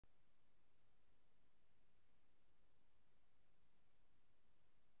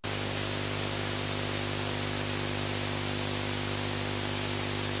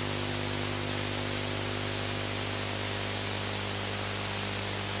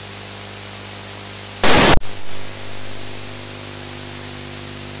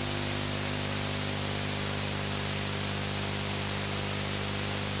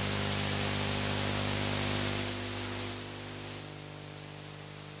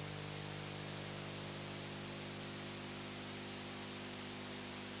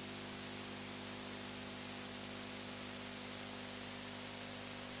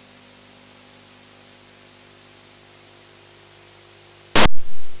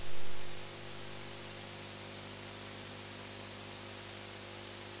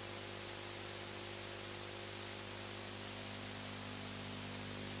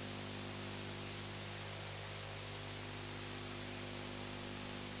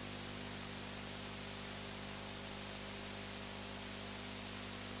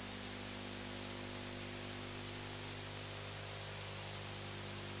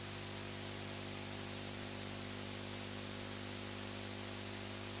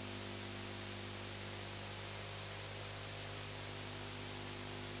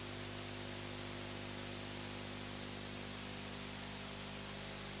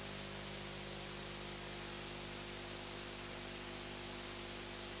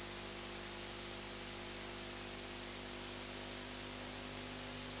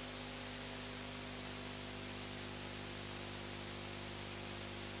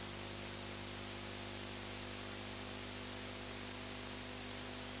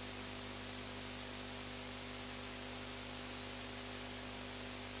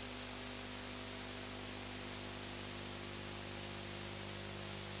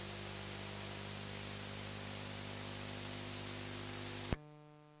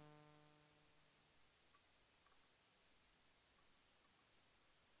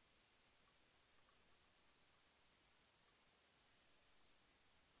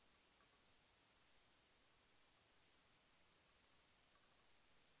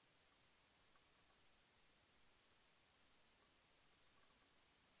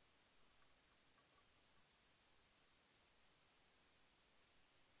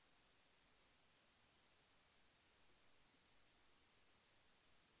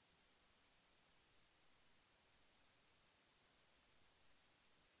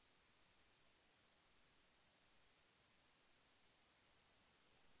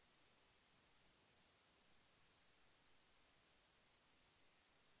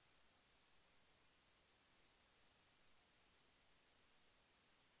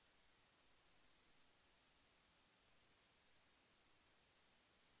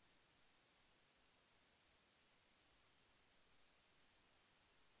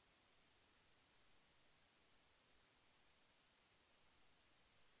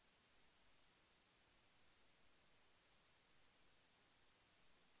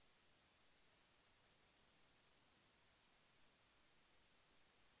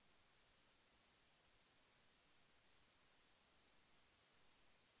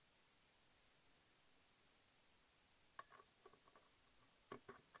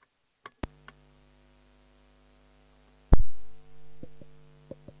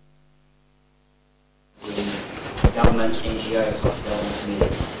government, NGOs, hospitality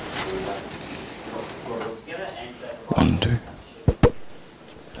community. Brought it all together and One, two.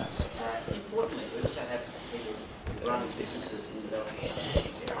 importantly, we also have people who run businesses in developing area.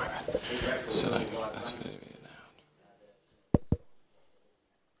 So that's really loud.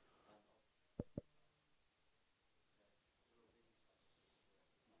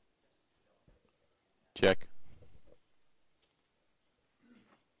 Check.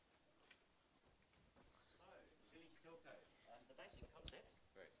 Village Telco, the basic concept.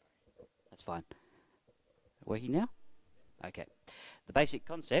 That's fine. Working now? Okay. The basic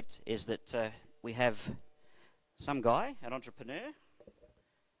concept is that we have some guy, an entrepreneur,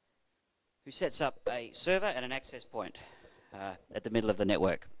 who sets up a server and an access point at the middle of the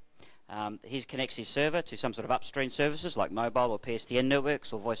network. He connects his server to some sort of upstream services like mobile or PSTN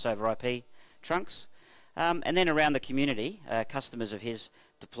networks or voice over IP trunks. And then around the community, customers of his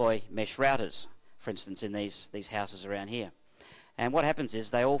deploy mesh routers, for instance, in these houses around here. And what happens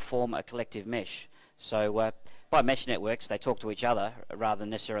is they all form a collective mesh. So by mesh networks, they talk to each other rather than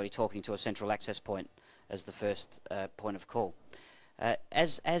necessarily talking to a central access point as the first point of call.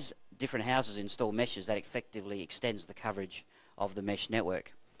 As different houses install meshes, that effectively extends the coverage of the mesh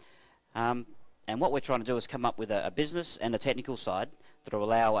network. And what we're trying to do is come up with a business and a technical side that will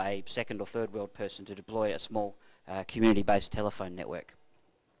allow a second or third world person to deploy a small community-based telephone network.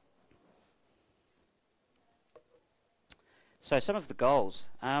 So some of the goals.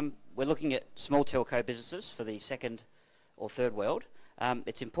 We're looking at small telco businesses for the second or third world.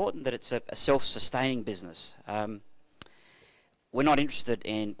 It's important that it's a self-sustaining business. We're not interested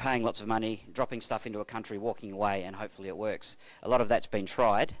in paying lots of money, dropping stuff into a country, walking away, and hopefully it works. A lot of that's been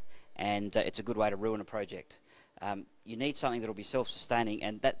tried, and it's a good way to ruin a project. You need something that will be self-sustaining,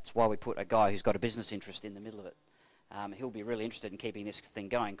 and that's why we put a guy who's got a business interest in the middle of it. He'll be really interested in keeping this thing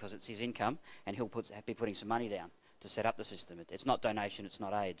going because it's his income, and he'll be putting some money down to set up the system. It's not donation, it's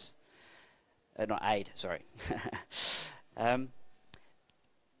not AIDS. Not aid, sorry.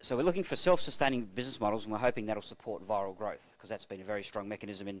 So we're looking for self-sustaining business models, and we're hoping that'll support viral growth, because that's been a very strong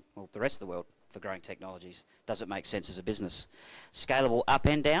mechanism in the rest of the world for growing technologies. Does it make sense as a business? Scalable up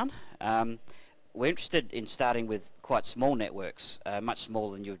and down. We're interested in starting with quite small networks, much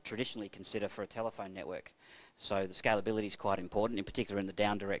smaller than you would traditionally consider for a telephone network. So the scalability is quite important, in particular in the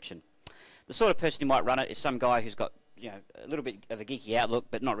down direction. The sort of person who might run it is some guy who's got a little bit of a geeky outlook,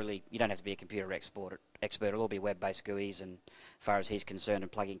 but not really. You don't have to be a computer expert. It'll all be web-based GUIs, and as far as he's concerned,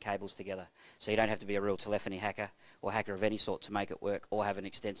 and plugging cables together. So you don't have to be a real telephony hacker or hacker of any sort to make it work, or have an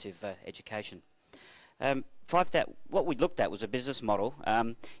extensive education. What we looked at was a business model.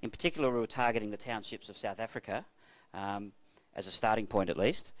 In particular, we were targeting the townships of South Africa as a starting point, at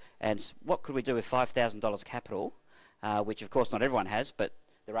least. And what could we do with $5,000 capital, which of course not everyone has, but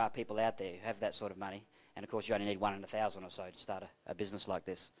there are people out there who have that sort of money. And of course you only need 1 in 1,000 or so to start a business like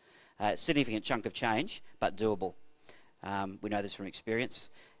this. Significant chunk of change, but doable. We know this from experience.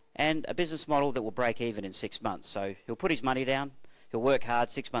 And a business model that will break even in 6 months. So he'll put his money down, he'll work hard,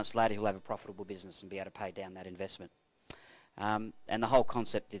 6 months later he'll have a profitable business and be able to pay down that investment. And the whole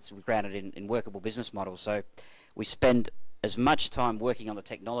concept is grounded in workable business models. So we spend as much time working on the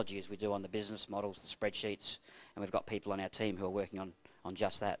technology as we do on the business models, the spreadsheets, and we've got people on our team who are working on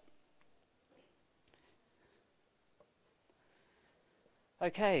just that.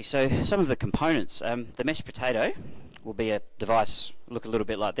 Okay, so some of the components. The mesh potato will be a device, look a little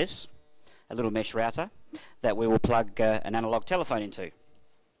bit like this, a little mesh router that we will plug an analog telephone into,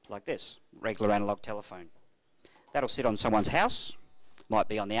 like this, regular analog telephone. That'll sit on someone's house, might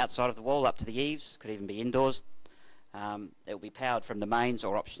be on the outside of the wall up to the eaves, could even be indoors. It will be powered from the mains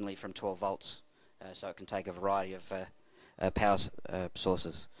or optionally from 12 volts, so it can take a variety of power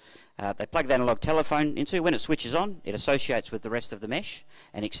sources. They plug the analog telephone into. When it switches on, it associates with the rest of the mesh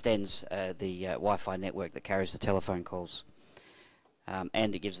and extends the Wi-Fi network that carries the telephone calls.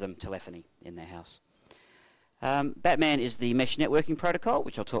 And it gives them telephony in their house. B.A.T.M.A.N is the mesh networking protocol,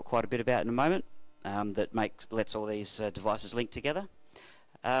 which I'll talk quite a bit about in a moment, that lets all these devices link together.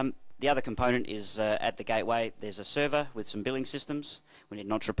 The other component is at the gateway, there's a server with some billing systems. We need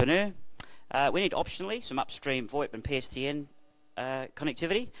an entrepreneur. We need optionally some upstream VOIP and PSTN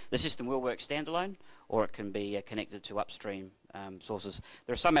connectivity. The system will work standalone, or it can be connected to upstream sources.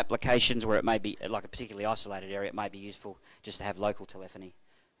 There are some applications where it may be, like a particularly isolated area, it may be useful just to have local telephony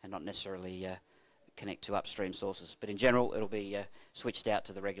and not necessarily connect to upstream sources. But in general, it'll be switched out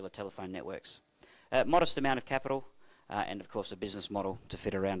to the regular telephone networks. Modest amount of capital, and of course a business model to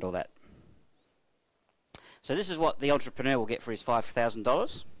fit around all that. So this is what the entrepreneur will get for his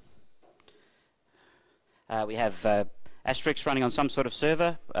 $5,000. We have Asterisk running on some sort of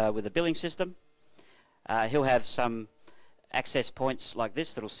server with a billing system. He'll have some access points like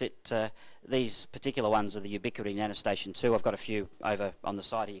this that'll sit, these particular ones are the Ubiquity Nanostation 2. I've got a few over on the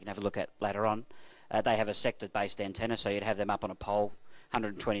side here you can have a look at later on. They have a sector-based antenna, so you'd have them up on a pole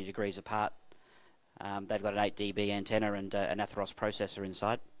 120 degrees apart. They've got an 8 dB antenna and an Atheros processor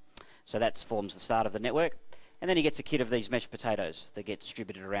inside. So that forms the start of the network. And then he gets a kit of these mesh potatoes that get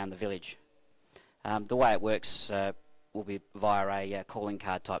distributed around the village. The way it works will be via a calling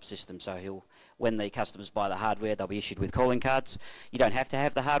card type system. So when the customers buy the hardware, they'll be issued with calling cards. You don't have to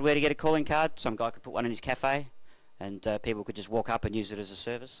have the hardware to get a calling card. Some guy could put one in his cafe and people could just walk up and use it as a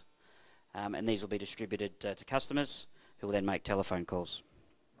service. And these will be distributed to customers who will then make telephone calls.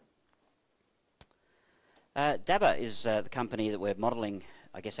 D.A.B.A. is the company that we're modelling,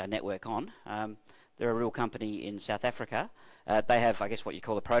 I guess, our network on. They're a real company in South Africa. They have, I guess, what you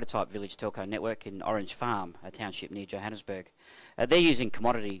call a prototype Village Telco network in Orange Farm, a township near Johannesburg. They're using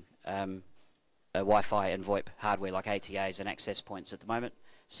commodity Wi-Fi and VoIP hardware like ATAs and access points at the moment,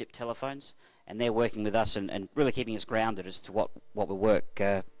 SIP telephones, and they're working with us and really keeping us grounded as to what will work.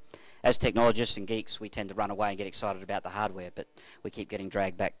 As technologists and geeks, we tend to run away and get excited about the hardware, but we keep getting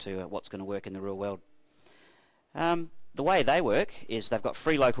dragged back to what's going to work in the real world. The way they work is they've got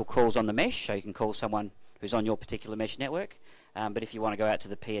free local calls on the mesh, so you can call someone who's on your particular mesh network. But if you want to go out to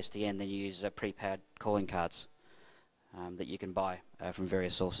the PSTN, then you use prepaid calling cards that you can buy from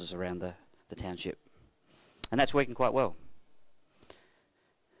various sources around the township. And that's working quite well.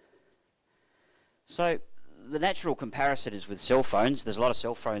 So the natural comparison is with cell phones. There's a lot of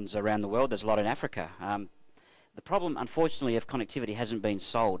cell phones around the world. There's a lot in Africa. The problem, unfortunately, of connectivity hasn't been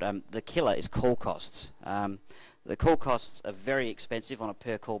solved. The killer is call costs. The call costs are very expensive on a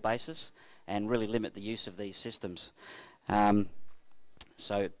per-call basis and really limit the use of these systems. So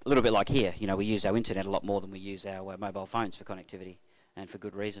a little bit like here, you know, we use our internet a lot more than we use our mobile phones for connectivity, and for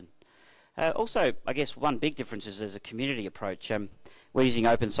good reason. Also, I guess one big difference is there's a community approach. We're using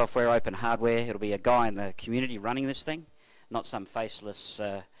open software, open hardware. It'll be a guy in the community running this thing, not some faceless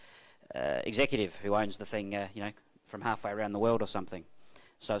executive who owns the thing, you know, from halfway around the world or something.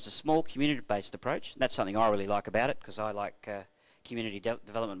 So it's a small community-based approach. That's something I really like about it, because I like community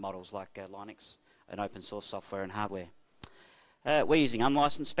development models like Linux and open source software and hardware. We're using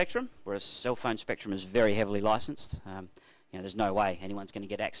unlicensed spectrum, whereas cell phone spectrum is very heavily licensed. You know, there's no way anyone's going to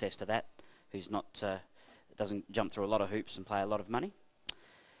get access to that who's not doesn't jump through a lot of hoops and pay a lot of money.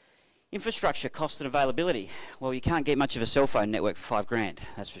 Infrastructure, cost and availability. Well, you can't get much of a cell phone network for $5,000,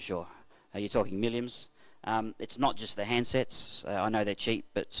 that's for sure. You're talking millions. It's not just the handsets. I know they're cheap,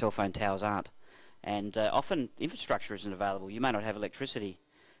 but cell phone towers aren't. And often infrastructure isn't available. You may not have electricity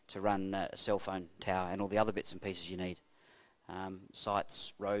to run a cell phone tower and all the other bits and pieces you need.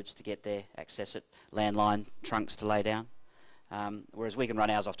 Sites, roads to get there, access it, landline, trunks to lay down. Whereas we can run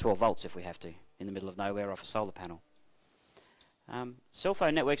ours off 12 volts if we have to, in the middle of nowhere off a solar panel. Cell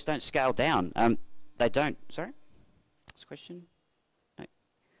phone networks don't scale down. They don't. Sorry? This question? No.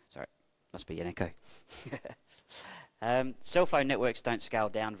 Sorry. Must be an echo. Cell phone networks don't scale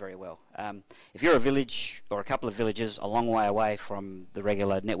down very well. If you're a village or a couple of villages a long way away from the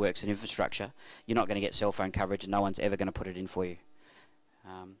regular networks and infrastructure, you're not going to get cell phone coverage and no one's ever going to put it in for you.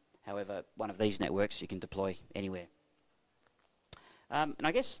 However, one of these networks you can deploy anywhere. And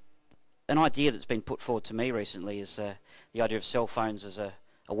I guess an idea that's been put forward to me recently is the idea of cell phones as a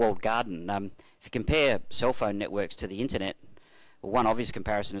walled garden. If you compare cell phone networks to the internet, well, one obvious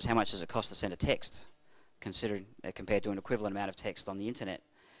comparison is how much does it cost to send a text, compared to an equivalent amount of text on the internet.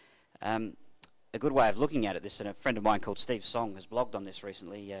 A good way of looking at it, and a friend of mine called Steve Song has blogged on this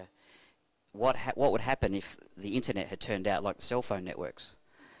recently, what would happen if the internet had turned out like the cell phone networks?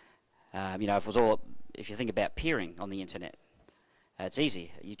 You know, if you think about peering on the internet, it's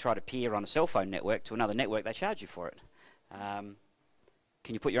easy. You try to peer on a cell phone network to another network, they charge you for it. Can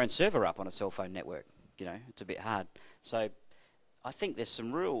you put your own server up on a cell phone network? You know, it's a bit hard. So I think there's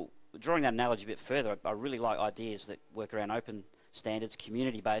some real, drawing that analogy a bit further, I really like ideas that work around open standards,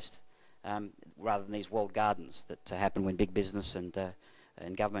 community-based, rather than these walled gardens that happen when big business and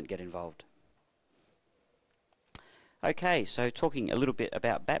government get involved. Okay, so talking a little bit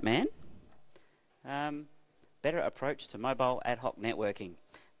about B.A.T.M.A.N. Better approach to mobile ad hoc networking.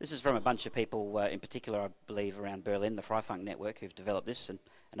 This is from a bunch of people, in particular, I believe, around Berlin, the Freifunk network, who've developed this, and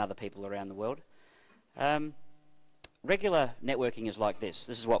other people around the world. Regular networking is like this.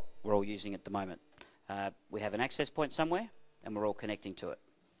 This is what we're all using at the moment. We have an access point somewhere, and we're all connecting to it.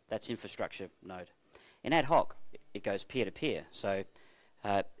 That's infrastructure node. In ad hoc, it goes peer-to-peer. So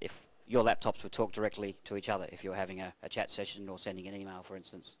if your laptops would talk directly to each other, if you're having a chat session or sending an email, for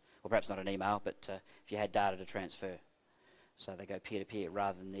instance. Or perhaps not an email, but if you had data to transfer. So they go peer-to-peer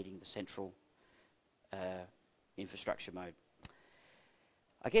rather than needing the central infrastructure mode.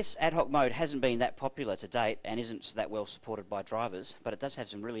 I guess ad hoc mode hasn't been that popular to date and isn't that well supported by drivers, but it does have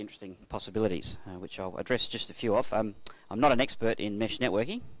some really interesting possibilities, which I'll address just a few of. I'm not an expert in mesh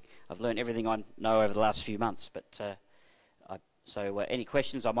networking. I've learned everything I know over the last few months, but any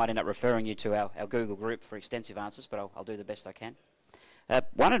questions, I might end up referring you to our Google group for extensive answers, but I'll do the best I can.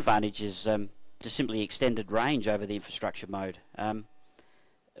 One advantage is just simply extended range over the infrastructure mode.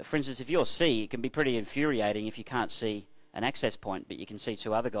 For instance, if you're C, it can be pretty infuriating if you can't see an access point, but you can see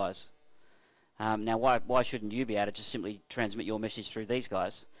two other guys. Now, why shouldn't you be able to just simply transmit your message through these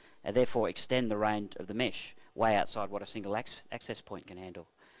guys, and therefore extend the range of the mesh way outside what a single access point can handle?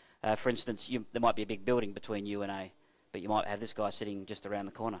 For instance, there might be a big building between you and A, but you might have this guy sitting just around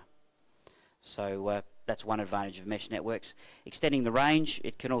the corner. So that's one advantage of mesh networks. Extending the range,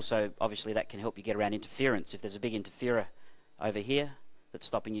 it can also, obviously that can help you get around interference. If there's a big interferer over here that's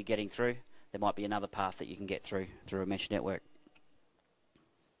stopping you getting through, there might be another path that you can get through a mesh network.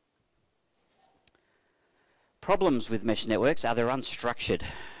 Problems with mesh networks are they're unstructured.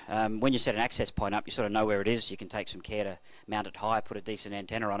 When you set an access point up, you sort of know where it is. You can take some care to mount it high, put a decent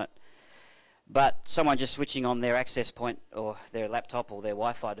antenna on it. But someone just switching on their access point or their laptop or their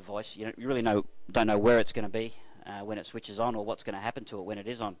Wi-Fi device, you really don't know where it's going to be when it switches on or what's going to happen to it when it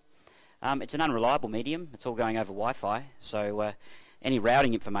is on. It's an unreliable medium. It's all going over Wi-Fi, so any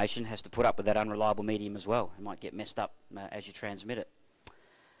routing information has to put up with that unreliable medium as well. It might get messed up as you transmit it.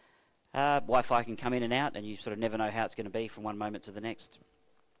 Wi-Fi can come in and out, and you sort of never know how it's going to be from one moment to the next.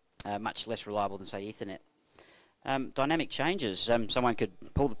 Much less reliable than, say, Ethernet. Dynamic changes. Someone could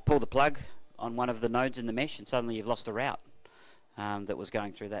pull the plug on one of the nodes in the mesh, and suddenly you've lost a route that was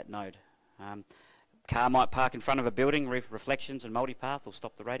going through that node. Car might park in front of a building, reflections and multipath will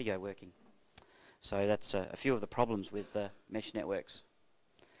stop the radio working. So that's a few of the problems with mesh networks.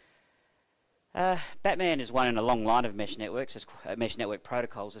 B.A.T.M.A.N is one in a long line of mesh networks. Mesh network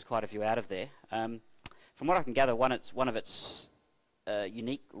protocols. There's quite a few out of there. From what I can gather, one of its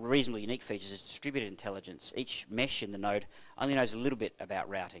reasonably unique features is distributed intelligence. Each mesh in the node only knows a little bit about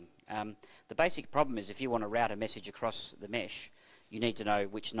routing. The basic problem is if you want to route a message across the mesh, you need to know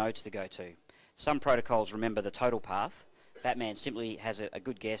which nodes to go to. Some protocols remember the total path. B.A.T.M.A.N simply has a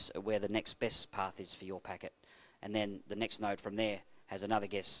good guess at where the next best path is for your packet, and then the next node from there has another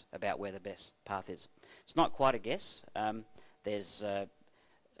guess about where the best path is. It's not quite a guess. There's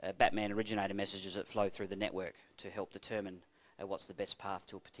B.A.T.M.A.N originator messages that flow through the network to help determine what's the best path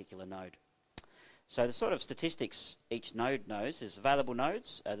to a particular node. So the sort of statistics each node knows is available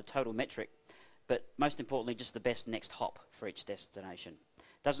nodes, the total metric, but most importantly just the best next hop for each destination.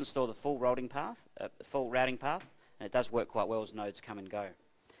 It doesn't store the full routing path, and it does work quite well as nodes come and go.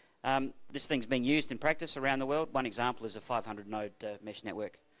 This thing's been used in practice around the world. One example is a 500 node mesh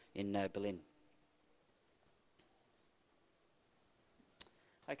network in Berlin.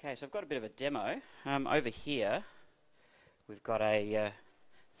 Okay, so I've got a bit of a demo. Over here we've got a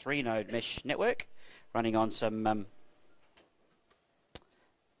 3-node mesh network running on some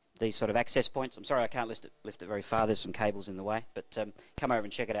these sort of access points. I'm sorry I can't lift it very far, there's some cables in the way, but come over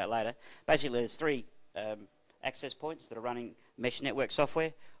and check it out later. Basically there's 3 access points that are running mesh network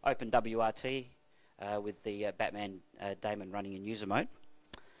software, open WRT with the B.A.T.M.A.N daemon running in user mode.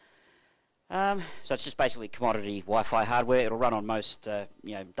 So it's just basically commodity Wi-Fi hardware. It'll run on most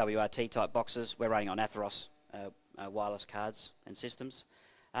WRT type boxes. We're running on Atheros wireless cards and systems.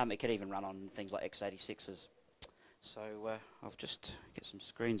 It could even run on things like x86s. So I'll just get some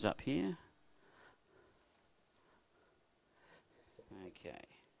screens up here. Okay.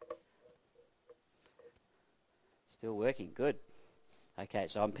 Still working, good. Okay,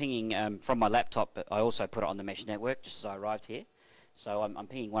 so I'm pinging from my laptop, but I also put it on the mesh network just as I arrived here. So I'm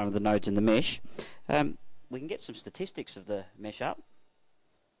pinging one of the nodes in the mesh. We can get some statistics of the mesh up.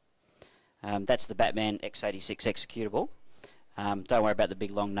 That's the B.A.T.M.A.N x86 executable. Don't worry about the big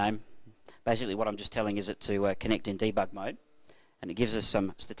long name. Basically what I'm just telling is it to connect in debug mode, and it gives us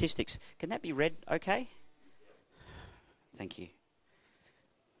some statistics. Can that be read okay? Thank you.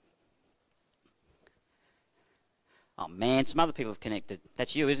 Oh man, some other people have connected.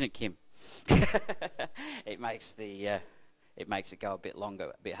 That's you, isn't it, Kim? It makes it go a bit longer,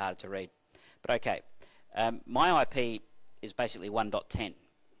 a bit harder to read. But okay, my IP is basically 1.10,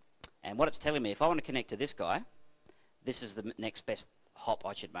 and what it's telling me, if I want to connect to this guy, this is the next best hop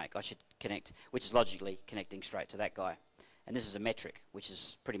I should make. I should connect, which is logically connecting straight to that guy, and this is a metric, which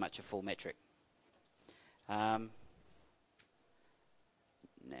is pretty much a full metric. Now,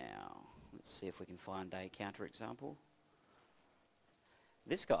 let's see if we can find a counterexample.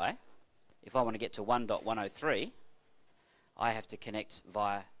 This guy, if I want to get to 1.103, I have to connect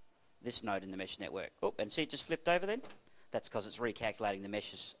via this node in the mesh network. Oh, and see it just flipped over then? That's because it's recalculating the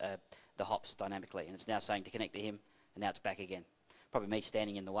meshes, the hops dynamically, and it's now saying to connect to him, and now it's back again. Probably me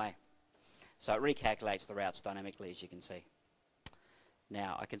standing in the way. So it recalculates the routes dynamically, as you can see.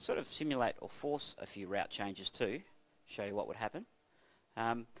 Now, I can sort of simulate or force a few route changes too, show you what would happen.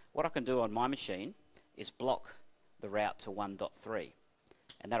 What I can do on my machine is block the route to 1.3,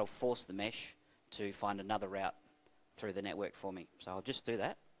 and that'll force the mesh to find another route through the network for me. So I'll just do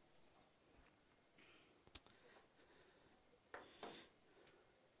that.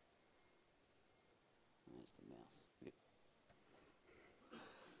 There's the mouse. Yep.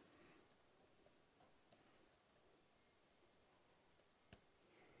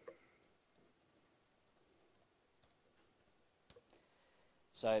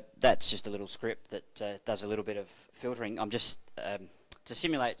 So that's just a little script that does a little bit of filtering. I'm just, to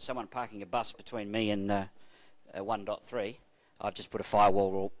simulate someone parking a bus between me and 1.3, I've just put a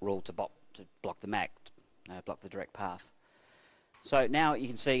firewall rule to block the MAC, block the direct path. So now you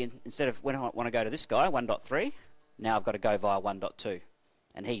can see, instead of when I want to go to this guy, 1.3, now I've got to go via 1.2,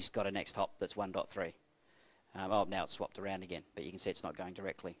 and he's got a next hop that's 1.3. Oh, now it's swapped around again, but you can see it's not going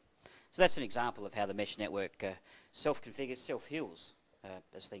directly. So that's an example of how the mesh network self-configures, self-heals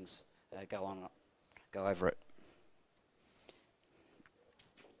as things go over it.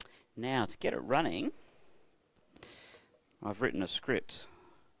 Now, to get it running, I've written a script.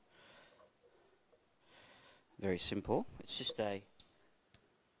 Very simple. It's just a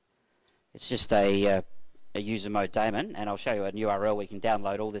user mode daemon, and I'll show you an URL where you can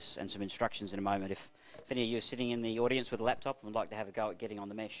download all this and some instructions in a moment. If any of you are sitting in the audience with a laptop and would like to have a go at getting on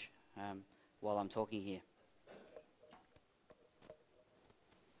the mesh while I'm talking here.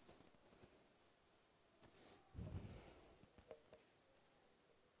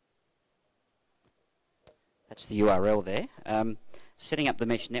 That's the URL there. Setting up the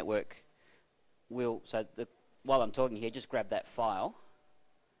mesh network while I'm talking here, just grab that file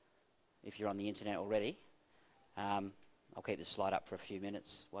if you're on the internet already. I'll keep this slide up for a few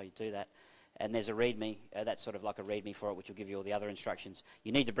minutes while you do that. And there's a README, that's sort of like a README for it, which will give you all the other instructions.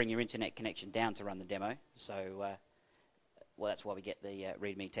 You need to bring your internet connection down to run the demo, so well, that's why we get the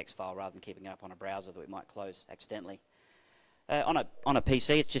README text file rather than keeping it up on a browser that we might close accidentally. On a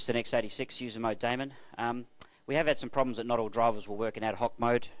PC, it's just an x86 user mode daemon. We have had some problems that not all drivers will work in ad hoc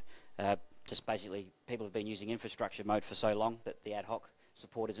mode. Just basically, people have been using infrastructure mode for so long that the ad hoc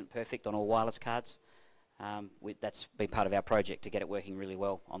support isn't perfect on all wireless cards. That's been part of our project to get it working really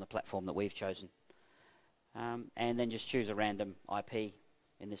well on the platform that we've chosen. And then just choose a random IP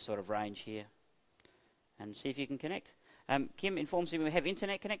in this sort of range here and see if you can connect. Kim informs me we have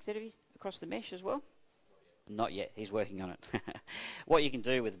internet connectivity across the mesh as well. Not yet, he's working on it. What you can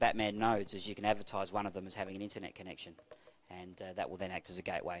do with B.A.T.M.A.N nodes is you can advertise one of them as having an internet connection, and that will then act as a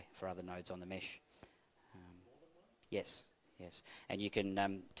gateway for other nodes on the mesh. Yes, and you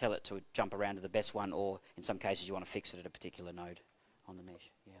can tell it to jump around to the best one, or in some cases you want to fix it at a particular node on the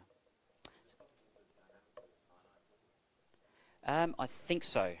mesh. Yeah. I think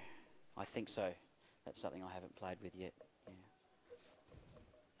so. That's something I haven't played with yet. Yeah.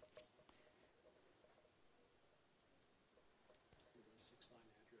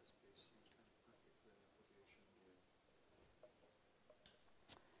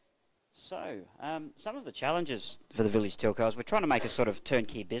 So, some of the challenges for the Village Telco is we're trying to make a sort of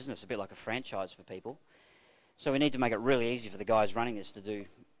turnkey business, a bit like a franchise for people. So we need to make it really easy for the guys running this to do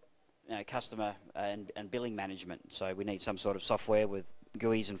customer and billing management. So we need some sort of software with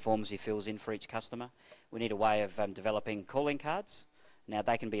GUIs and forms he fills in for each customer. We need a way of developing calling cards. Now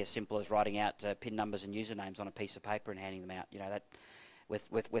they can be as simple as writing out PIN numbers and usernames on a piece of paper and handing them out. You know, that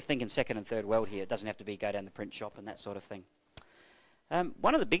we're thinking second and third world here. It doesn't have to be go down the print shop and that sort of thing.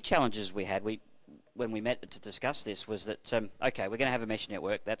 One of the big challenges we had when we met to discuss this was that, okay, we're going to have a mesh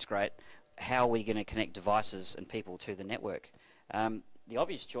network, that's great. How are we going to connect devices and people to the network? The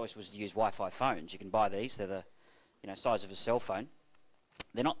obvious choice was to use Wi-Fi phones. You can buy these, they're the size of a cell phone.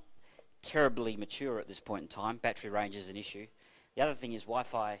 They're not terribly mature at this point in time. Battery range is an issue. The other thing is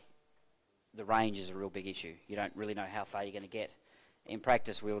Wi-Fi, the range is a real big issue. You don't really know how far you're going to get. In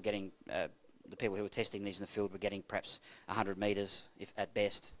practice, we were getting... the people who were testing these in the field were getting perhaps 100 metres if at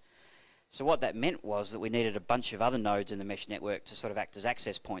best. So what that meant was that we needed a bunch of other nodes in the mesh network to sort of act as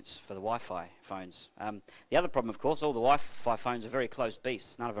access points for the Wi-Fi phones. The other problem, of course, all the Wi-Fi phones are very closed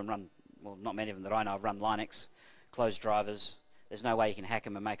beasts. None of them run, well, not many of them that I know of run Linux, closed drivers. There's no way you can hack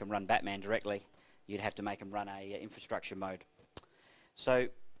them and make them run B.A.T.M.A.N directly. You'd have to make them run a infrastructure mode. So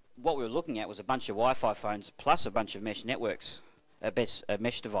what we were looking at was a bunch of Wi-Fi phones plus a bunch of mesh networks,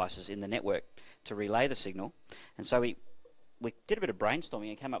 mesh devices in the network to relay the signal. And so we we did a bit of brainstorming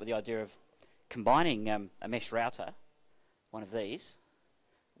and came up with the idea of combining a mesh router, one of these,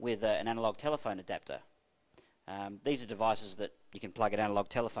 with an analog telephone adapter. These are devices that you can plug an analog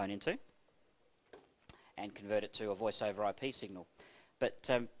telephone into and convert it to a voice over IP signal. But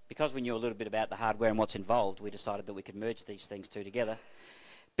because we knew a little bit about the hardware and what's involved, we decided that we could merge these things two together,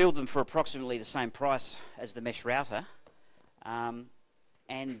 build them for approximately the same price as the mesh router,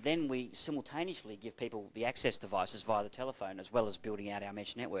 and then we simultaneously give people the access devices via the telephone as well as building out our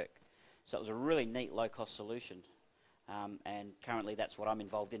mesh network. So it was a really neat low-cost solution, and currently that's what I'm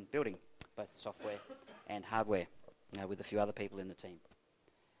involved in, building both software and hardware with a few other people in the team.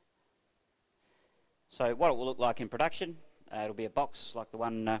 So what it will look like in production, it'll be a box like the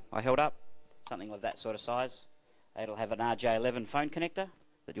one I held up, something of that sort of size. It'll have an RJ11 phone connector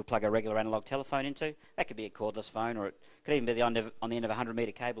that you'll plug a regular analog telephone into. That could be a cordless phone, or it could even be on the end of a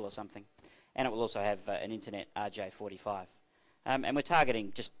 100-metre cable or something. And it will also have an internet RJ45. And we're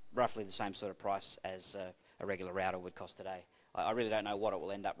targeting just roughly the same sort of price as a regular router would cost today. I really don't know what it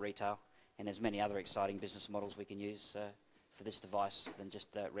will end up retail, and there's many other exciting business models we can use for this device than just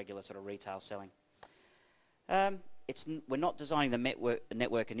regular sort of retail selling. We're not designing the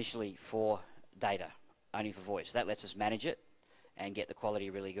network initially for data, only for voice. That lets us manage it and get the quality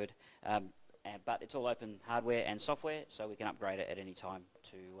really good. But it's all open hardware and software, so we can upgrade it at any time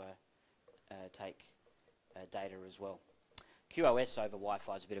to take data as well. QoS over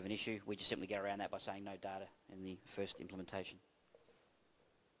Wi-Fi is a bit of an issue. We just simply get around that by saying no data in the first implementation.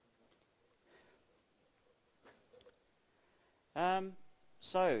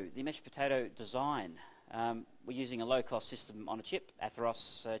 So the mesh potato design. We're using a low-cost system on a chip,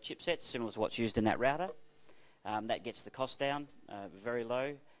 Atheros chipset, similar to what's used in that router. That gets the cost down very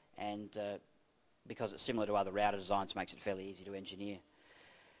low, and because it's similar to other router designs, makes it fairly easy to engineer.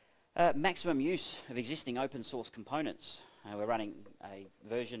 Maximum use of existing open source components. We're running a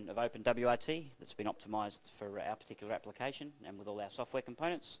version of OpenWRT that's been optimised for our particular application and with all our software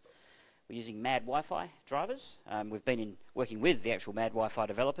components. We're using MAD Wi-Fi drivers. We've been working with the actual MAD Wi-Fi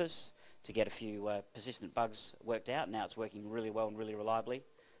developers to get a few persistent bugs worked out. Now it's working really well and really reliably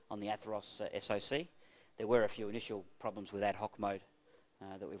on the Atheros SoC. There were a few initial problems with ad hoc mode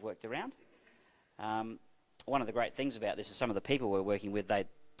that we've worked around. One of the great things about this is some of the people we're working with, they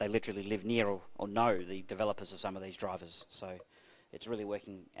literally live near or know the developers of some of these drivers. So it's really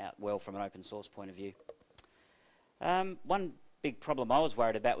working out well from an open source point of view. One big problem I was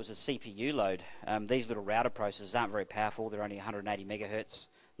worried about was the CPU load. These little router processors aren't very powerful. They're only 180 megahertz,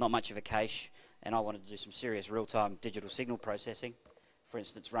 not much of a cache, and I wanted to do some serious real-time digital signal processing. For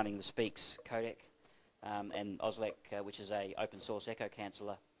instance, running the Speex codec and Oslec, which is a open source echo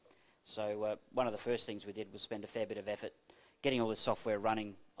canceller. So one of the first things we did was spend a fair bit of effort getting all this software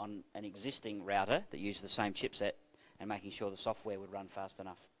running on an existing router that used the same chipset and making sure the software would run fast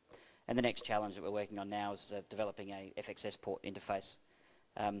enough. And the next challenge that we're working on now is developing a FXS port interface.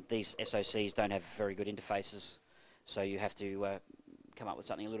 These SoCs don't have very good interfaces, so you have to come up with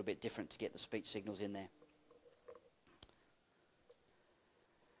something a little bit different to get the speech signals in there.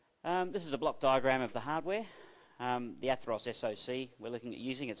 This is a block diagram of the hardware. The Atheros SoC we're looking at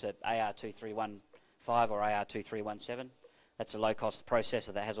using, it's an AR2315 or AR2317. That's a low-cost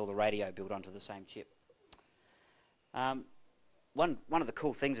processor that has all the radio built onto the same chip. One of the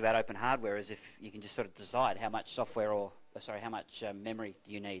cool things about open hardware is if you can just sort of decide how much software how much memory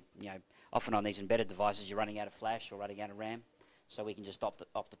do you need. You know, often on these embedded devices you're running out of flash or running out of RAM, so we can just opt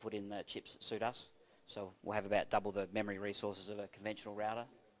to put in the chips that suit us. So we'll have about double the memory resources of a conventional router.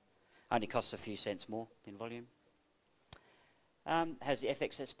 Only costs a few cents more in volume. Has the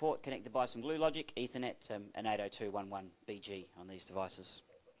FXS port connected by some glue logic, Ethernet, and 802.11bg on these devices.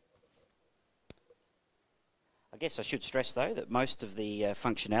 I guess I should stress though that most of the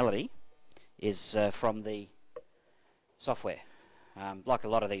functionality is from the software. Like a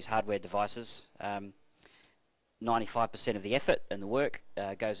lot of these hardware devices, 95% of the effort and the work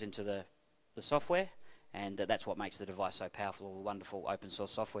goes into the software, and that's what makes the device so powerful, all the wonderful open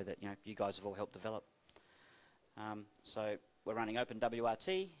source software that you guys have all helped develop. So we're running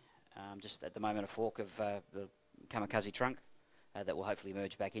OpenWRT, just at the moment a fork of the Kamikaze trunk that will hopefully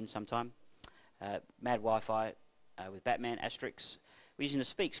merge back in sometime. MAD Wi-Fi with B.A.T.M.A.N, Asterisk. We're using the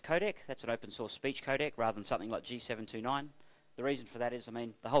Speex codec. That's an open source speech codec rather than something like G729. The reason for that is,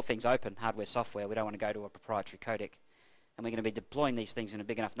 the whole thing's open, hardware, software. We don't want to go to a proprietary codec. And we're going to be deploying these things in a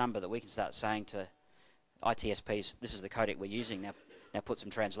big enough number that we can start saying to ITSPs, this is the codec we're using, now put some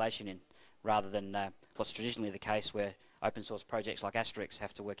translation in, rather than what's traditionally the case where open source projects like Asterisk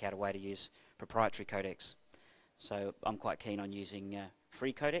have to work out a way to use proprietary codecs. So I'm quite keen on using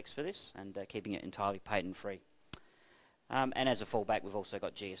free codecs for this and keeping it entirely patent free. And as a fallback, we've also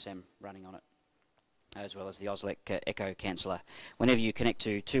got GSM running on it, as well as the Oslec echo canceller. Whenever you connect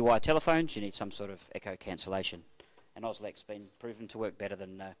to two wire telephones, you need some sort of echo cancellation. And Oslec's been proven to work better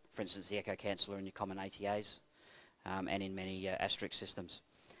than, for instance, the echo canceller in your common ATAs and in many Asterisk systems.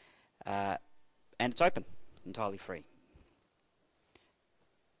 And it's open, entirely free.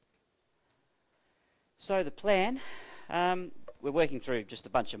 So the plan, we're working through just a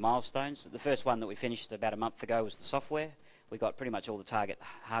bunch of milestones. The first one that we finished about a month ago was the software. We got pretty much all the target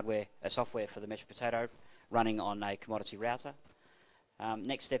hardware, software for the mesh potato running on a commodity router.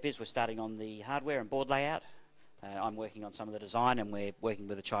 Next step is we're starting on the hardware and board layout. I'm working on some of the design, and we're working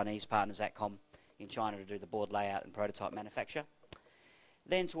with the Chinese partners, B.A.T.M.A.N, in China to do the board layout and prototype manufacture.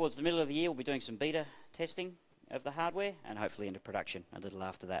 Then towards the middle of the year, we'll be doing some beta testing of the hardware and hopefully into production a little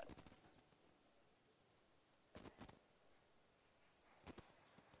after that.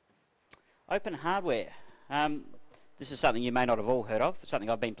 Open hardware. This is something you may not have all heard of. It's something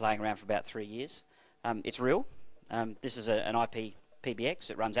I've been playing around for about 3 years. It's real. This is an IP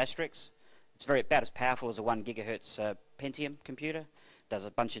PBX. It runs Asterisk. It's about as powerful as a 1 gigahertz Pentium computer. Does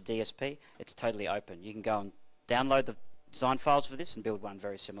a bunch of DSP. It's totally open. You can go and download the design files for this and build one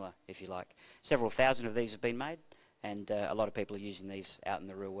very similar if you like. Several thousand of these have been made, and a lot of people are using these out in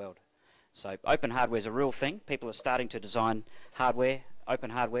the real world. So open hardware is a real thing. People are starting to design hardware,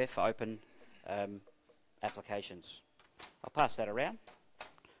 open hardware for open applications. I'll pass that around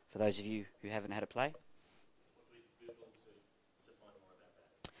for those of you who haven't had a play.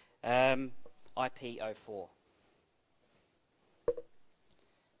 IP04.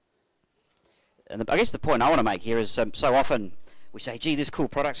 And I guess the point I want to make here is so often we say, gee, this cool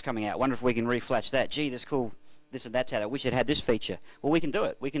product's coming out. Wonder if we can reflash that. Gee, this cool, this and that's out. I wish it had this feature. Well, we can do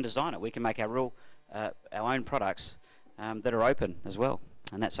it. We can design it. We can make our own products that are open as well.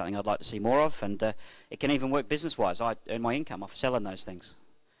 And that's something I'd like to see more of. And it can even work business-wise. I earn my income off selling those things.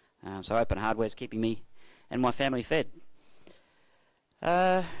 So open hardware is keeping me and my family fed.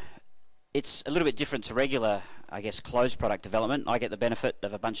 It's a little bit different to regular, I guess, closed product development. I get the benefit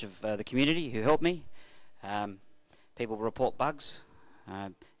of a bunch of the community who help me. People report bugs,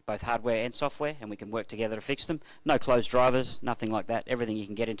 both hardware and software, and we can work together to fix them. No closed drivers, nothing like that. Everything you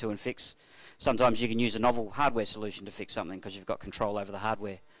can get into and fix. Sometimes you can use a novel hardware solution to fix something because you've got control over the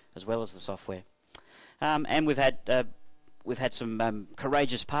hardware as well as the software. And we've had some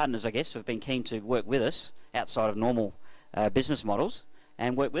courageous partners, I guess, who have been keen to work with us outside of normal business models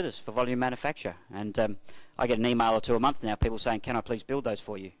and work with us for volume manufacture. And I get an email or two a month now, people saying, can I please build those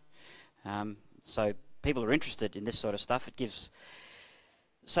for you? So people are interested in this sort of stuff. It gives,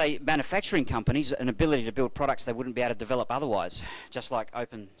 say, manufacturing companies an ability to build products they wouldn't be able to develop otherwise, just like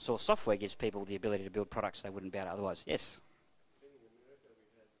open source software gives people the ability to build products they wouldn't be able to otherwise. Yes?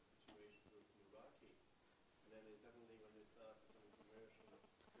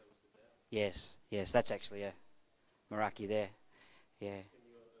 Yes, yes, that's actually a Meraki there. Yeah. Can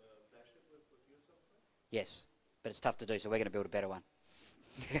you flash it with your software? Yes, but it's tough to do, so we're going to build a better one.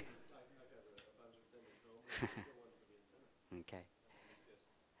 Okay.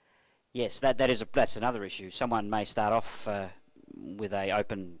 Yes, that's another issue. Someone may start off with a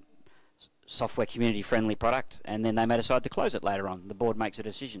open software community-friendly product, and then they may decide to close it later on. The board makes a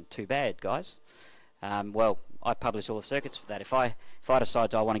decision. Too bad, guys. Well, I publish all the circuits for that. If I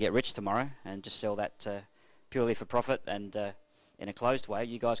decide I want to get rich tomorrow and just sell that purely for profit and in a closed way,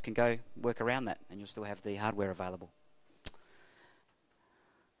 you guys can go work around that, and you'll still have the hardware available.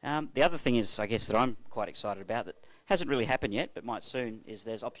 The other thing is, I guess, that I'm quite excited about that hasn't really happened yet, but might soon, is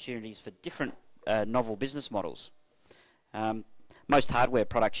there's opportunities for different novel business models. Most hardware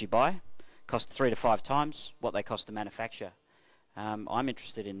products you buy cost 3 to 5 times what they cost to manufacture. I'm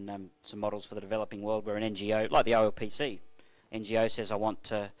interested in some models for the developing world where an NGO, like the OLPC, NGO says I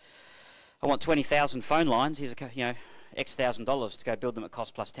want 20,000 phone lines. Here's X thousand dollars to go build them at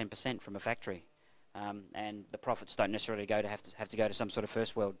cost plus 10% from a factory, and the profits don't necessarily have to go to some sort of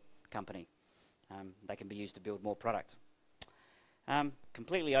first world company. They can be used to build more product.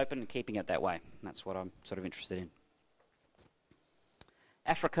 Completely open and keeping it that way. That's what I'm sort of interested in.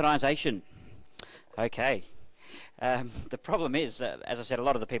 Africanization. Okay. The problem is, as I said, a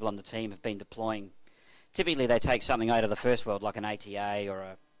lot of the people on the team have been deploying. Typically, they take something out of the first world, like an ATA or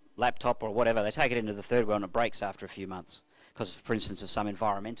a laptop or whatever. They take it into the third world and it breaks after a few months because, for instance, of some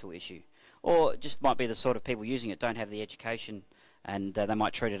environmental issue. Or just might be the sort of people using it don't have the education and they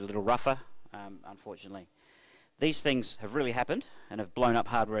might treat it a little rougher, unfortunately. These things have really happened and have blown up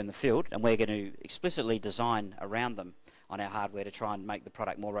hardware in the field, and we're going to explicitly design around them on our hardware to try and make the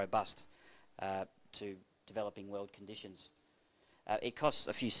product more robust to developing world conditions. It costs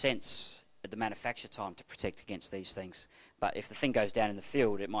a few cents the manufacture time to protect against these things. But if the thing goes down in the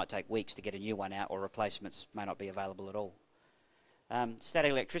field, it might take weeks to get a new one out, or replacements may not be available at all.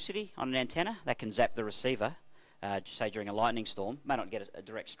 Static electricity on an antenna, that can zap the receiver, say during a lightning storm. May not get a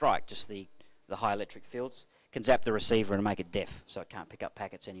direct strike, just the high electric fields. Can zap the receiver and make it deaf, so it can't pick up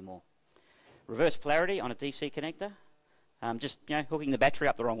packets anymore. Reverse polarity on a DC connector. Just, hooking the battery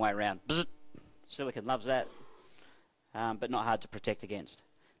up the wrong way around. Bzzzt. Silicon loves that, but not hard to protect against.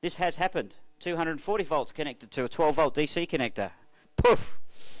 This has happened. 240 volts connected to a 12 volt DC connector. Poof!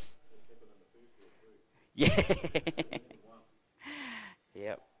 Yeah.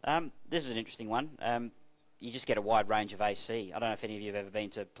 Yep. This is an interesting one. You just get a wide range of AC. I don't know if any of you have ever been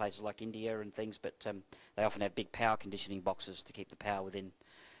to places like India and things, but they often have big power conditioning boxes to keep the power within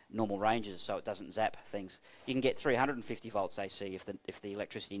normal ranges so it doesn't zap things. You can get 350 volts AC if the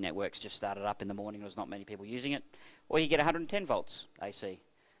electricity network's just started up in the morning and there's not many people using it, or you get 110 volts AC.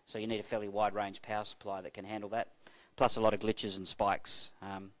 So you need a fairly wide range power supply that can handle that, plus a lot of glitches and spikes,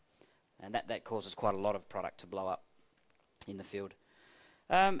 and that causes quite a lot of product to blow up in the field.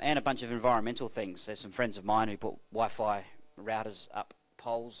 And a bunch of environmental things. There's some friends of mine who put Wi-Fi routers up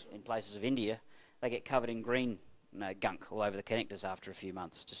poles in places of India. They get covered in green gunk all over the connectors after a few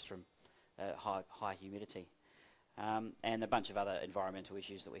months, just from high humidity. And a bunch of other environmental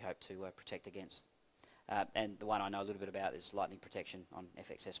issues that we hope to protect against. And the one I know a little bit about is lightning protection on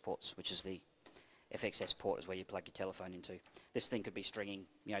FXS ports, which is the FXS port is where you plug your telephone into. This thing could be stringing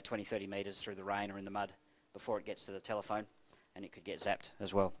 20, 30 metres through the rain or in the mud before it gets to the telephone, and it could get zapped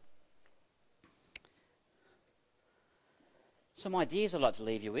as well. Some ideas I'd like to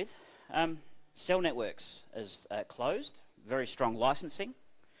leave you with. Cell networks is closed, very strong licensing.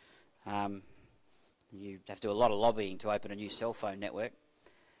 You have to do a lot of lobbying to open a new cell phone network.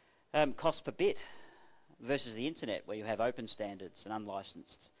 Cost per bit versus the internet, where you have open standards and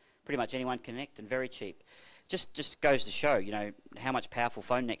unlicensed. Pretty much anyone can connect and very cheap. Just goes to show, how much powerful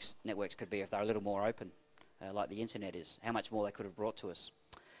phone networks could be if they're a little more open, like the internet is. How much more they could have brought to us.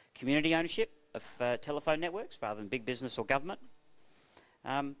 Community ownership of telephone networks rather than big business or government.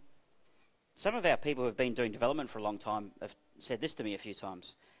 Some of our people who have been doing development for a long time have said this to me a few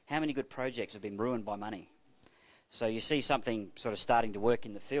times. How many good projects have been ruined by money? So you see something sort of starting to work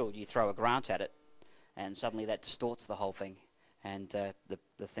in the field, you throw a grant at it, and suddenly that distorts the whole thing, and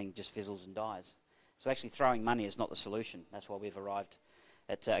the thing just fizzles and dies. So actually throwing money is not the solution. That's why we've arrived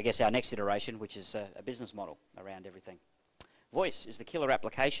at, I guess, our next iteration, which is a business model around everything. Voice is the killer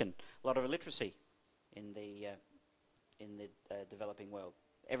application. A lot of illiteracy in the developing world.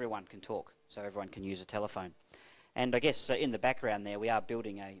 Everyone can talk, so everyone can use a telephone. And I guess in the background there, we are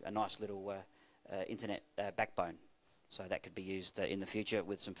building a nice little internet backbone. So that could be used in the future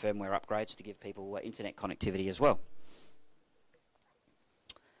with some firmware upgrades to give people internet connectivity as well.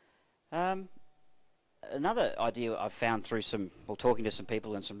 Another idea I've found through talking to some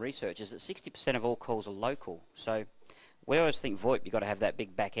people and some research is that 60% of all calls are local. So we always think VoIP, you've got to have that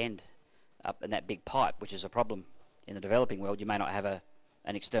big back end up and that big pipe, which is a problem in the developing world. You may not have an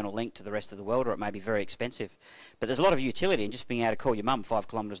external link to the rest of the world, or it may be very expensive. But there's a lot of utility in just being able to call your mum 5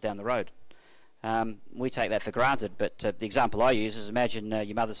 kilometres down the road. We take that for granted, but the example I use is imagine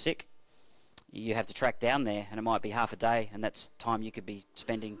your mother's sick. You have to track down there, and it might be half a day, and that's time you could be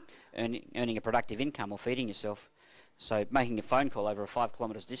spending earning a productive income or feeding yourself. So making a phone call over a 5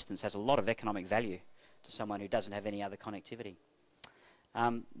 kilometres distance has a lot of economic value to someone who doesn't have any other connectivity.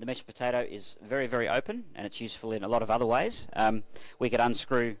 The meshed potato is very, very open, and it's useful in a lot of other ways. We could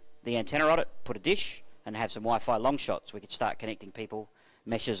unscrew the antenna on it, put a dish, and have some Wi-Fi long shots. We could start connecting people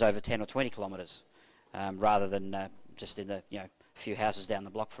meshes over 10 or 20 kilometres, rather than just in the few houses down the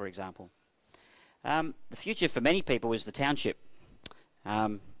block, for example. The future for many people is the township.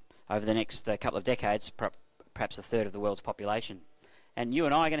 Over the next couple of decades, perhaps a third of the world's population. And you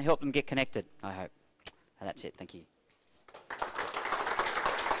and I are going to help them get connected, I hope. And that's it. Thank you.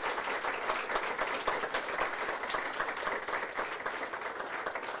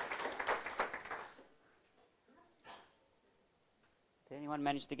 Did anyone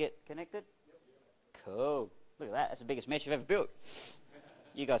manage to get connected? Cool. Look at that. That's the biggest mesh you've ever built.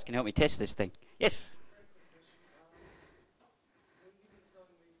 You guys can help me test this thing. Yes?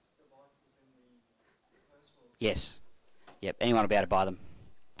 Yes. Yep. Anyone will be able to buy them.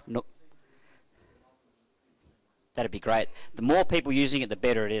 No. That'd be great. The more people using it, the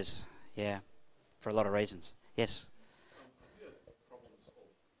better it is. Yeah. For a lot of reasons. Yes. Have you had problems, or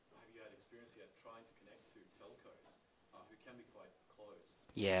have you had experience yet trying to connect to telcos who can be quite closed?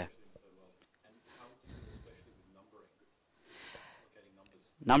 Yeah. And how do you do, especially with numbering, locating numbers?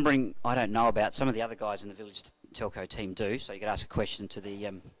 Numbering, I don't know about. Some of the other guys in the Village Telco team do, so you could ask a question to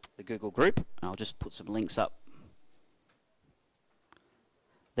the the Google group. I'll just put some links up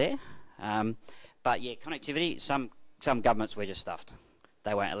there. But yeah, connectivity, some governments we're just stuffed.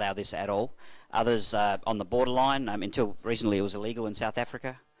 They won't allow this at all. Others on the borderline, until recently it was illegal in South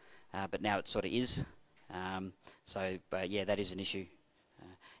Africa, but now it sort of is. Yeah, that is an issue.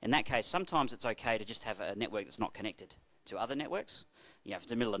 In that case, sometimes it's okay to just have a network that's not connected to other networks. Yeah, if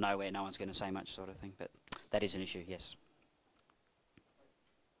it's the middle of nowhere, no one's going to say much sort of thing, but that is an issue, yes.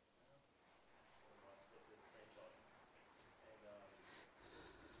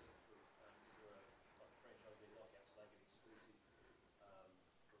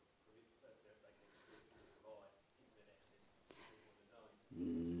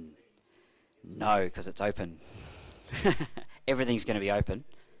 No, because it's open. Everything's going to be open.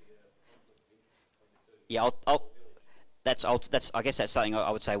 Yeah, I guess that's something I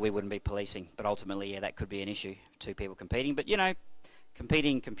would say we wouldn't be policing, but ultimately, yeah, that could be an issue. Two people competing, but you know,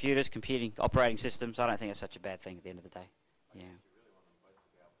 competing computers, competing operating systems. I don't think it's such a bad thing at the end of the day. Yeah.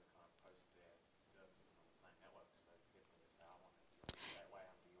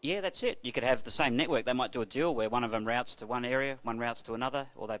 Yeah, that's it. You could have the same network. They might do a deal where one of them routes to one area, one routes to another,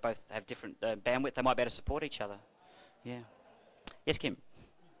 or they both have different bandwidth. They might be able to support each other. Yeah. Yes, Kim?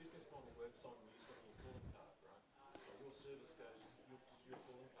 Business model works on use of your calling card, right? So your service goes, your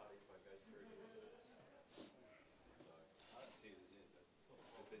calling card info goes through your service. So I don't see it as it.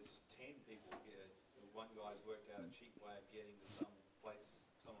 If there's 10 people here, one guy's worked out a cheap way of getting to some place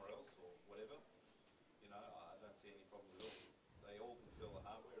somewhere else or whatever, you know, I don't see any problem at all. They all can sell the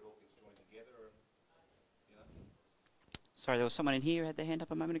hardware, it all gets joined together, and, you know. Sorry, there was someone in here who had their hand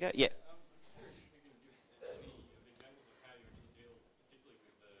up a moment ago. Yeah.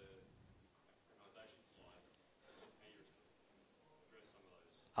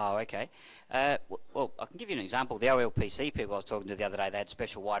 Oh, okay. Well, I can give you an example. The OLPC people I was talking to the other day, they had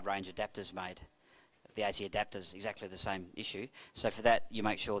special wide range adapters made. The AC adapters, exactly the same issue. So for that, you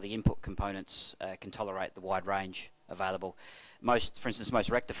make sure the input components can tolerate the wide range available. For instance,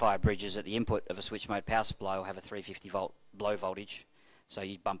 most rectifier bridges at the input of a switch mode power supply will have a 350 volt low voltage. So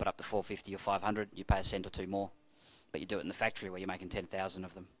you bump it up to 450 or 500, you pay a cent or two more. But you do it in the factory where you're making 10,000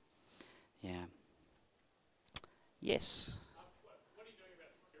 of them. Yeah. Yes. what are you doing about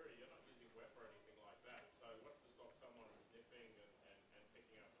security? You're not using WEP or anything like that. So what's to stop someone sniffing and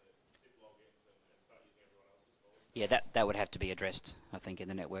picking up the SIP logins and start using everyone else's calls? Yeah, that would have to be addressed, I think, in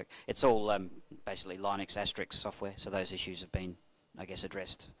the network. It's all basically Linux Asterisk software, so those issues have been, I guess,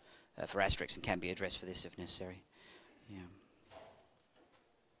 addressed for Asterisk and can be addressed for this if necessary. Yeah.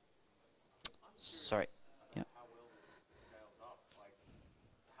 Sorry. Yeah. How well this scales up? Like,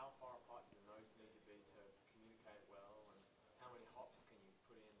 how far apart do the nodes need to be to communicate well, and how many hops can you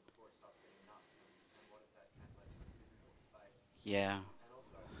put in before it starts getting nuts, and what does that translate to in physical space? Yeah. And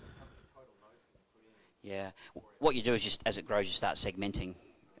also, just how many total nodes can you put in? Yeah. What you do is, just as it grows, you start segmenting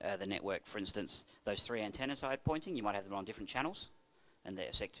the network. For instance, those 3 antennas I had pointing, you might have them on different channels, and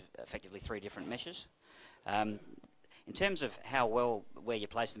they're effectively 3 different meshes. In terms of where you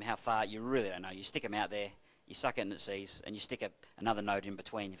place them, how far, you really don't know. You stick them out there, you suck it and it sees, and you stick another node in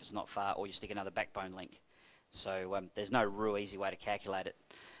between if it's not far, or you stick another backbone link. So there's no real easy way to calculate it.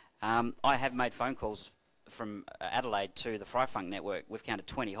 I have made phone calls from Adelaide to the Fryfunk network. We've counted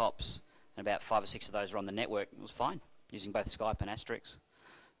 20 hops, and about 5 or 6 of those are on the network. It was fine, using both Skype and Asterisk.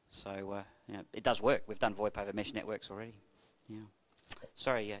 So you know, it does work. We've done VoIP over mesh networks already. Yeah.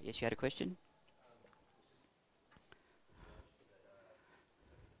 Sorry, yes, you had a question?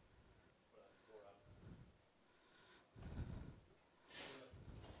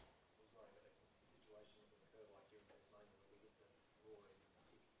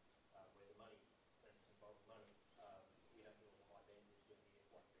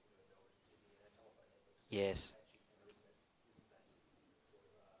 Yes.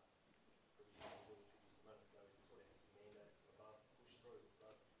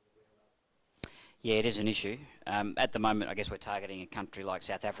 Yeah, it is an issue. At the moment, I guess we're targeting a country like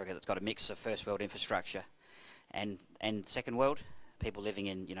South Africa that's got a mix of first world infrastructure and second world, people living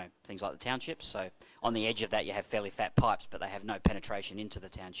in, you know, things like the townships. So on the edge of that, you have fairly fat pipes, but they have no penetration into the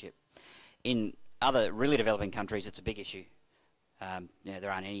township. In other really developing countries, it's a big issue. You know,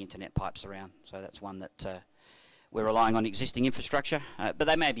 there aren't any internet pipes around, so that's one that we're relying on existing infrastructure. But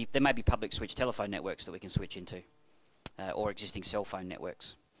there may be public switch telephone networks that we can switch into, or existing cell phone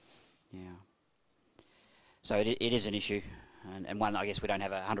networks. Yeah. So it is an issue, and one I guess we don't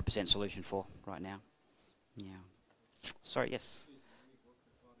have a 100% solution for right now. Yeah. Sorry, yes.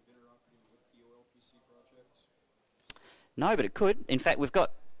 No, but it could. In fact,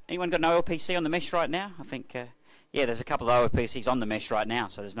 anyone got an OLPC on the mesh right now? I think Yeah, there's a couple of OPCs on the mesh right now,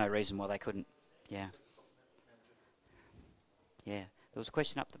 so there's no reason why they couldn't. Yeah. Yeah. There was a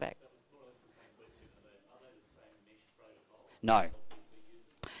question up the back. No.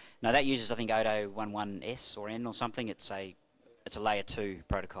 No, that uses, I think, 8011S or N or something. It's a layer 2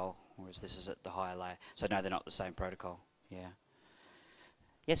 protocol, whereas this is at the higher layer. So no, they're not the same protocol. Yeah.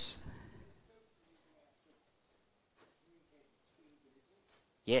 Yes.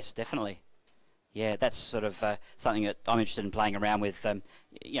 Yes, definitely. Yeah, that's sort of something that I'm interested in playing around with.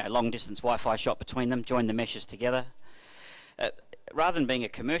 You know, long-distance Wi-Fi shot between them, join the meshes together. Rather than being a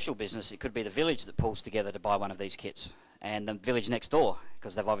commercial business, it could be the village that pulls together to buy one of these kits, and the village next door,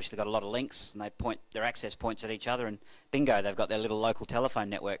 because they've obviously got a lot of links, and they point their access points at each other, and bingo, they've got their little local telephone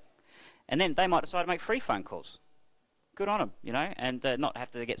network. And then they might decide to make free phone calls. Good on them, you know, and not have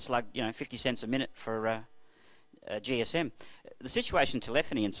to get slugged, you know, 50 cents a minute for GSM. The situation in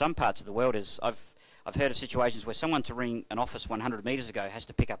telephony in some parts of the world is, I've heard of situations where someone to ring an office 100 metres ago has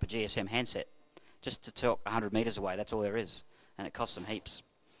to pick up a GSM handset just to talk 100 metres away. That's all there is, and it costs them heaps.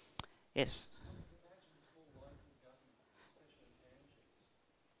 Yes.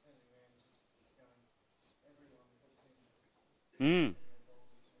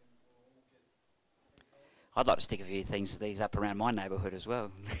 I'd like to stick a few things of these up around my neighbourhood as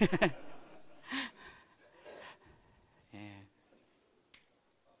well. Yeah.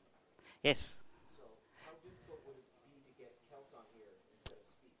 Yes. So, how difficult would it be to get Kelt on here instead of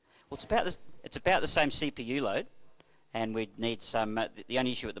Speex? Well, it's about the same CPU load, and we'd need some. The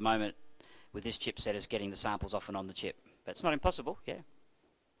only issue at the moment with this chipset is getting the samples off and on the chip, but it's not impossible. Yeah,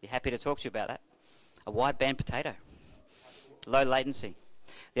 be happy to talk to you about that. A wide-band potato, low latency.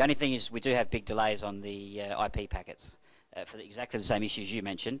 The only thing is we do have big delays on the IP packets for exactly the same issues you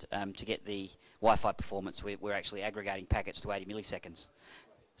mentioned. To get the Wi-Fi performance, we're actually aggregating packets to 80 milliseconds.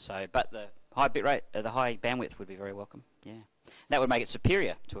 So, but the high bit rate, the high bandwidth would be very welcome. Yeah, that would make it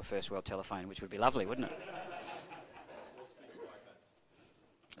superior to a first world telephone, which would be lovely, wouldn't it?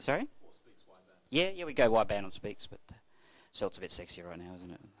 Sorry? Yeah, we go wide band on Speex, but Celt's a bit sexier right now,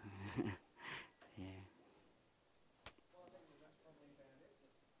 isn't it? Yeah.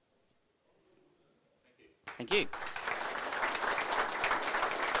 Thank you.